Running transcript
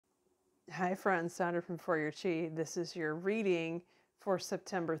Hi friends, Sandra from For Your Chi. This is your reading for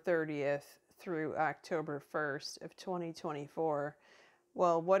September 30th through October 1st of 2024.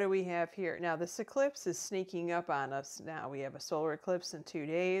 Well, what do we have here? Now, this eclipse is sneaking up on us now. We have a solar eclipse in 2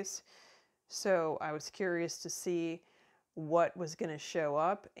 days. So I was curious to see what was going to show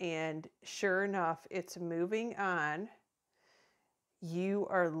up. And sure enough, it's moving on. You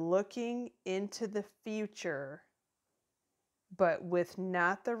are looking into the future, but with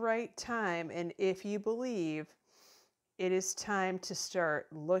not the right time. And if you believe, it is time to start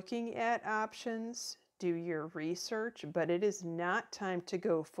looking at options, do your research, but it is not time to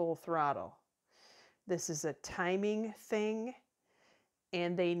go full throttle. This is a timing thing,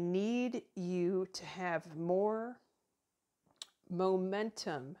 and they need you to have more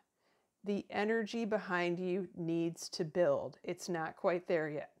momentum. The energy behind you needs to build. It's not quite there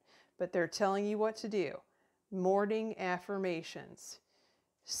yet, but they're telling you what to do. Morning affirmations.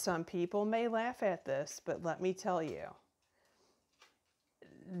 Some people may laugh at this, but let me tell you,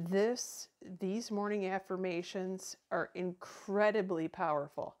 these morning affirmations are incredibly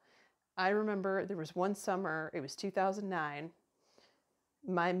powerful. I remember there was one summer, it was 2009.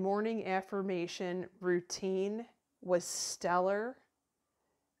 My morning affirmation routine was stellar.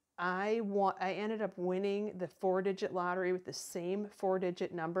 I ended up winning the 4-digit lottery with the same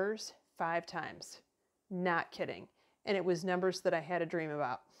 4-digit numbers 5 times. Not kidding. And it was numbers that I had a dream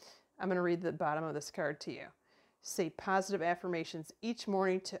about. I'm going to read the bottom of this card to you. Say positive affirmations each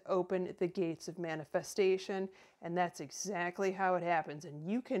morning to open the gates of manifestation. And that's exactly how it happens. And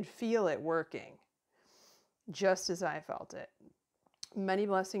you can feel it working, just as I felt it. Many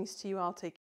blessings to you all. Take care.